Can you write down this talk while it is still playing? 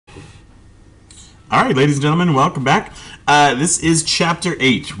All right, ladies and gentlemen, welcome back. This is Chapter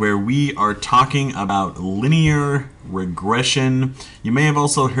 8, where we are talking about linear regression. You may have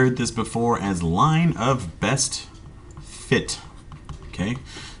also heard this before as line of best fit. Okay,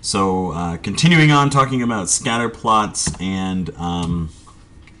 so continuing on talking about scatter plots and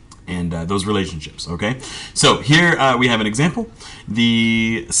those relationships. Okay, so here we have an example.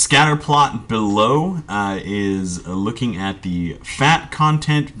 The scatter plot below is looking at the fat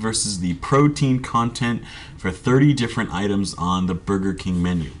content versus the protein content for 30 different items on the Burger King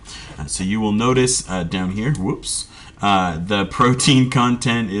menu. So you will notice down here, whoops, the protein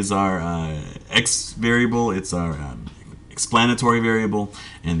content is our x variable, it's our explanatory variable,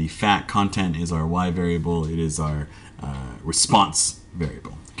 and the fat content is our y variable, it is our response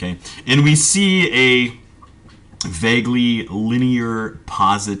variable. Okay, and we see a vaguely linear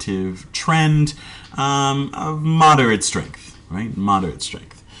positive trend of moderate strength, right? Moderate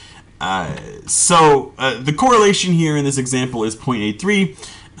strength. So the correlation here in this example is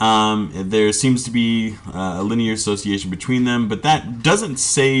 0.83. There seems to be a linear association between them, but that doesn't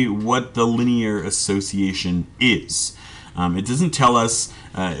say what the linear association is. It doesn't tell us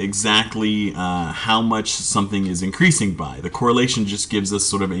exactly how much something is increasing by. The correlation just gives us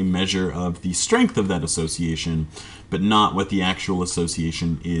sort of a measure of the strength of that association, but not what the actual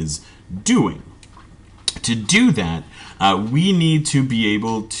association is doing. To do that, we need to be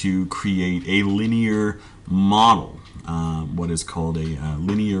able to create a linear model, what is called a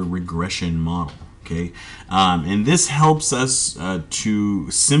linear regression model. Okay, and this helps us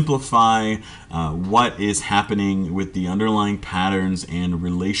to simplify what is happening with the underlying patterns and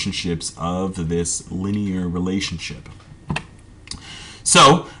relationships of this linear relationship.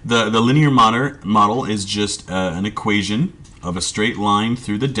 So the linear model is just an equation of a straight line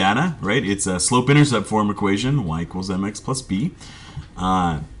through the data, right? It's a slope-intercept form equation, y equals mx plus b.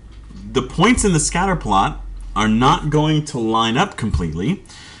 The points in the scatter plot are not going to line up completely.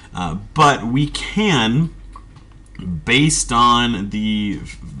 But we can, based on the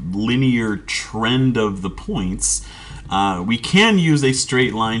linear trend of the points, we can use a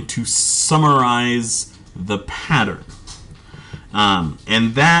straight line to summarize the pattern.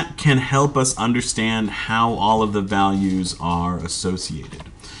 And that can help us understand how all of the values are associated.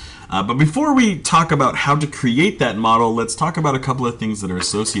 But before we talk about how to create that model, let's talk about a couple of things that are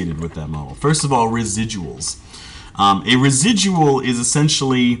associated with that model. First of all, residuals. A residual is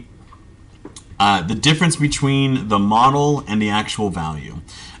essentially the difference between the model and the actual value.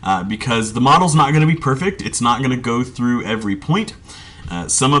 Because the model's not going to be perfect. It's not going to go through every point.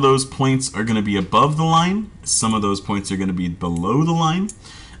 Some of those points are going to be above the line. Some of those points are going to be below the line.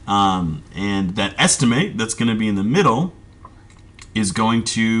 And that estimate that's going to be in the middle is going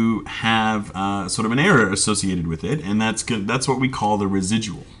to have sort of an error associated with it. And that's what we call the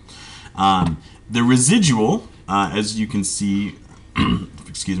residual. The residual, as you can see,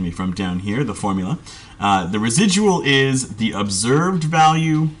 excuse me, from down here, the formula, the residual is the observed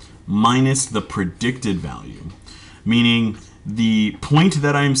value minus the predicted value, meaning the point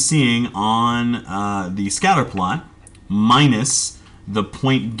that I'm seeing on the scatter plot minus the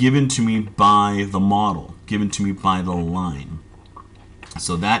point given to me by the model, given to me by the line.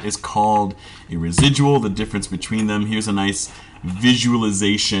 So that is called a residual, the difference between them. Here's a nice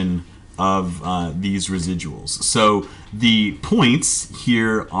visualization of these residuals. So the points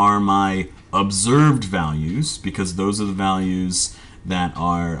here are my observed values, because those are the values that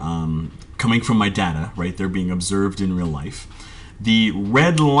are coming from my data, right? They're being observed in real life. The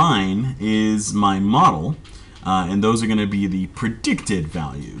red line is my model, and those are going to be the predicted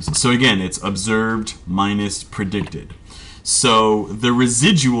values. So again, it's observed minus predicted. So the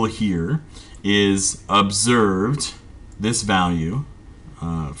residual here is observed, this value,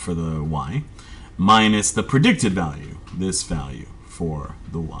 for the y, minus the predicted value, this value for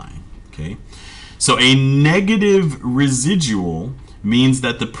the y. Okay, so a negative residual means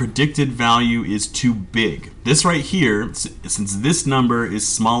that the predicted value is too big. This right here, since this number is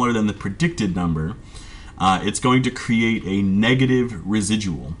smaller than the predicted number, it's going to create a negative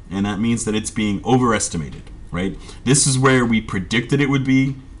residual, and that means that it's being overestimated, right? This is where we predicted it would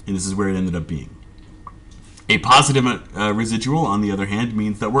be, and this is where it ended up being. A positive residual, on the other hand,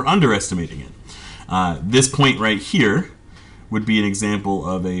 means that we're underestimating it. This point right here would be an example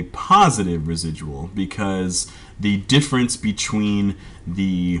of a positive residual, because the difference between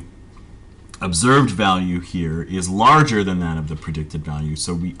the observed value here is larger than that of the predicted value,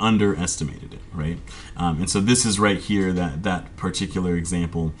 so we underestimated it, right? And so this is right here, that particular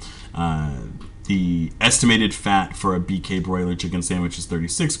example the estimated fat for a BK broiler chicken sandwich is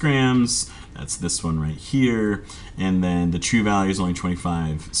 36 grams. That's this one right here. And then the true value is only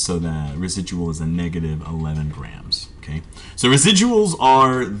 25, so the residual is a negative 11 grams. Okay, so residuals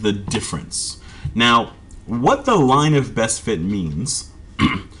are the difference. Now, what the line of best fit means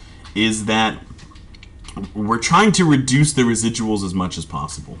is that we're trying to reduce the residuals as much as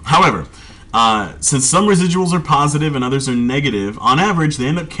possible. However, since some residuals are positive and others are negative, on average, they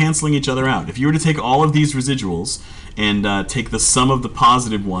end up canceling each other out. If you were to take all of these residuals and take the sum of the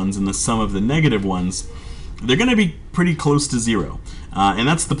positive ones and the sum of the negative ones, they're going to be pretty close to zero. And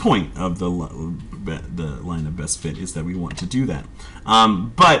that's the point of the line of best fit, is that we want to do that.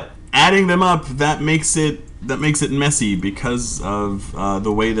 But adding them up, that makes it messy because of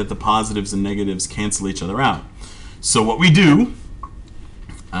the way that the positives and negatives cancel each other out. So what we do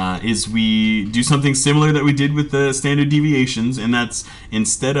is we do something similar that we did with the standard deviations, and that's,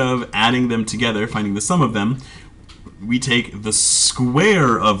 instead of adding them together, finding the sum of them, we take the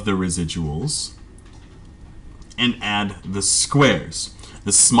square of the residuals and add the squares.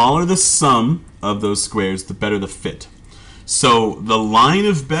 The smaller the sum of those squares, the better the fit. So the line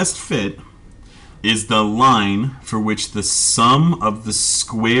of best fit is the line for which the sum of the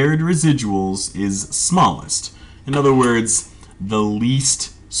squared residuals is smallest. In other words, the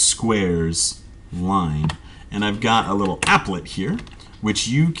least squares line. And I've got a little applet here, which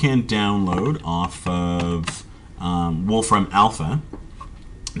you can download off of Wolfram Alpha,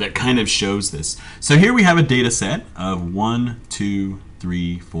 that kind of shows this. So here we have a data set of 1, 2,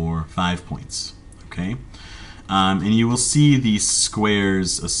 3, 4, 5 points. Okay, and you will see these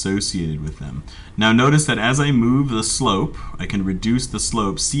squares associated with them. Now notice that as I move the slope, I can reduce the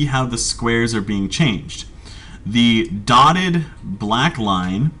slope. See how the squares are being changed. The dotted black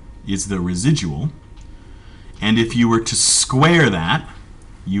line is the residual, and if you were to square that,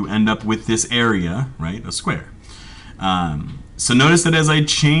 you end up with this area, right, a square. So notice that as I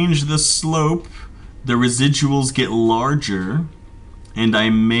change the slope, the residuals get larger, and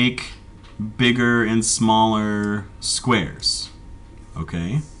I make bigger and smaller squares.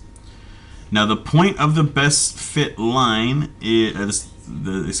 Okay. Now the point of the best fit line is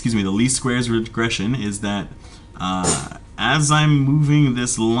the least squares regression is that as I'm moving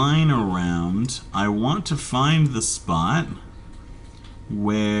this line around, I want to find the spot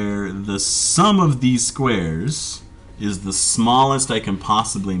where the sum of these squares is the smallest I can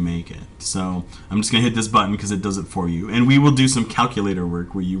possibly make it. So I'm just going to hit this button because it does it for you. And we will do some calculator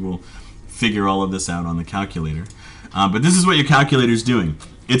work where you will figure all of this out on the calculator. But this is what your calculator is doing.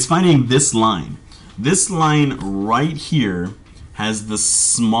 It's finding this line. This line right here has the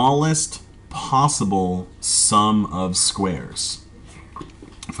smallest possible sum of squares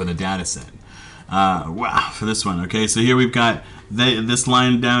for the data set. Wow, for this one. Okay, so here we've got this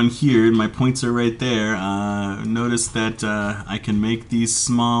line down here. My points are right there. Notice that I can make these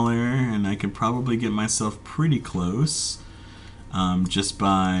smaller, and I can probably get myself pretty close just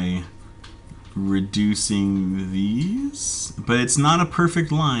by reducing these. But it's not a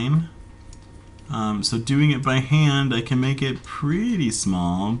perfect line. So doing it by hand, I can make it pretty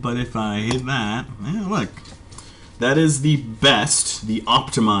small, but if I hit that, look, that is the best, the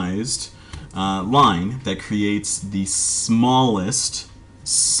optimized line that creates the smallest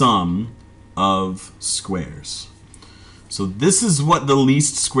sum of squares. So this is what the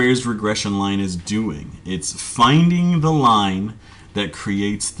least squares regression line is doing. It's finding the line that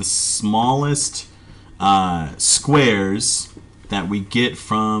creates the smallest squares that we get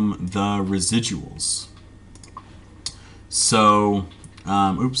from the residuals. So,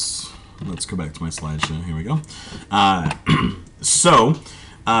 oops, let's go back to my slideshow. Here we go.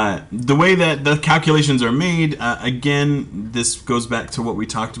 The way that the calculations are made, again, this goes back to what we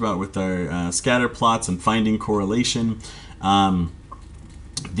talked about with our scatter plots and finding correlation. We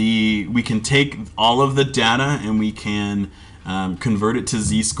can take all of the data and we can convert it to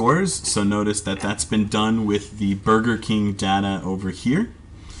z-scores. So notice that that's been done with the Burger King data over here.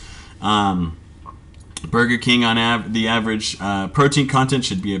 Burger King, on the average protein content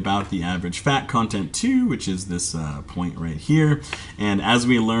should be about the average fat content too, which is this point right here. And as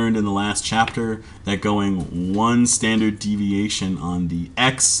we learned in the last chapter, that going one standard deviation on the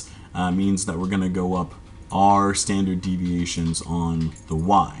x means that we're going to go up r standard deviations on the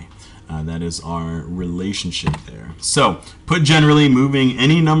y. That is our relationship there. So, put generally, moving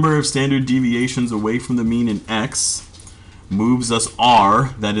any number of standard deviations away from the mean in x moves us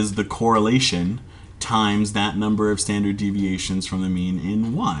r, that is the correlation, times that number of standard deviations from the mean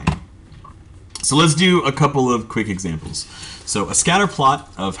in y. So let's do a couple of quick examples. So a scatter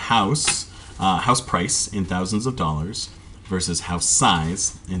plot of house price in thousands of dollars versus house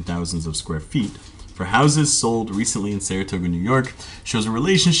size in thousands of square feet for houses sold recently in Saratoga, New York shows a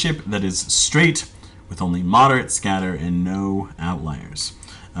relationship that is straight with only moderate scatter and no outliers.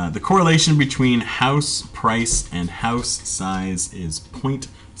 The correlation between house price and house size is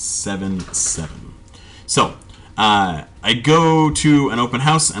 0.77. So I go to an open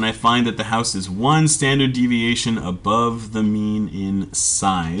house and I find that the house is 1 standard deviation above the mean in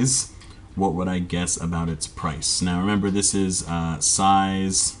size. What would I guess about its price? Now remember, this is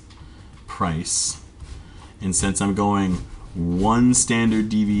size price. And since I'm going 1 standard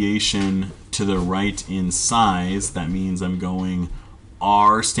deviation to the right in size, that means I'm going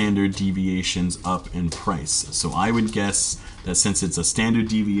R standard deviations up in price. So I would guess that since it's a standard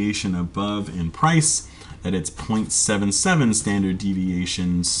deviation above in price, that it's 0.77 standard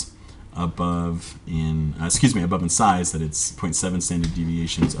deviations above in, above in size, that it's 0.7 standard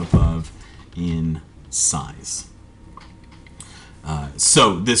deviations above in size.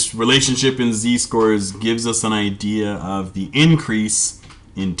 So this relationship in z-scores gives us an idea of the increase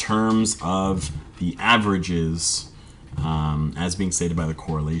in terms of the averages as being stated by the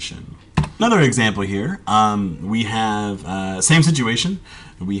correlation. Another example here, we have same situation.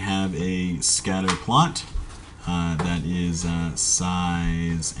 We have a scatter plot that is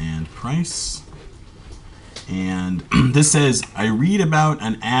size and price. And this says, I read about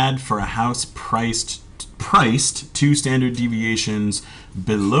an ad for a house priced 2 standard deviations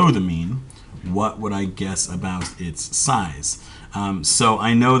below the mean. What would I guess about its size? So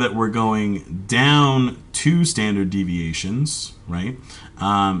I know that we're going down 2 standard deviations, right?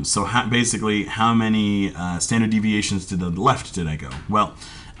 So basically, how many standard deviations to the left did I go? Well,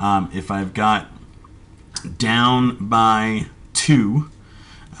 if I've got down by 2,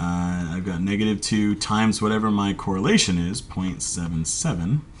 I've got -2 times whatever my correlation is,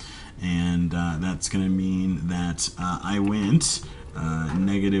 0.77. And that's going to mean that I went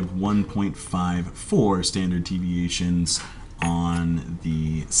 -1.54 standard deviations on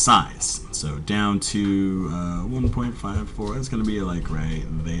the size. So down to 1.54, that's going to be like right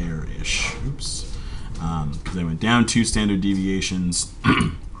there-ish. Oops. Because I went down 2 standard deviations,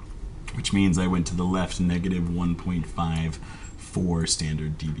 which means I went to the left -1.54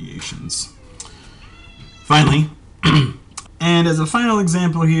 standard deviations. Finally, and as a final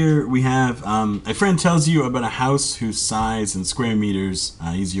example here, we have a friend tells you about a house whose size in square meters,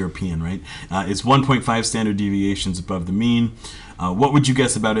 he's European, right, is 1.5 standard deviations above the mean. What would you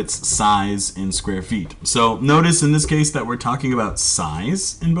guess about its size in square feet? So notice in this case that we're talking about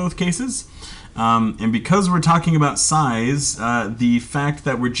size in both cases. And because we're talking about size, the fact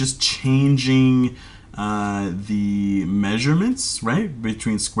that we're just changing the measurements, right,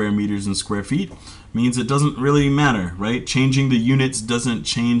 between square meters and square feet means it doesn't really matter, right? Changing the units doesn't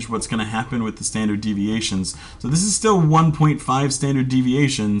change what's going to happen with the standard deviations. So this is still 1.5 standard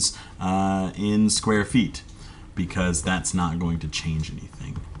deviations in square feet, because that's not going to change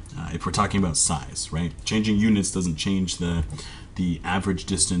anything. If we're talking about size, right? Changing units doesn't change the average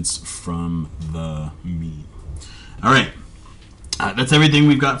distance from the mean. All right. That's everything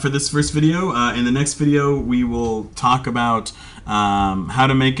we've got for this first video. In the next video, we will talk about how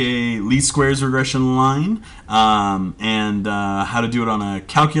to make a least squares regression line, and how to do it on a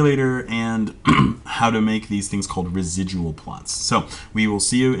calculator, and how to make these things called residual plots. So we will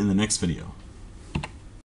see you in the next video.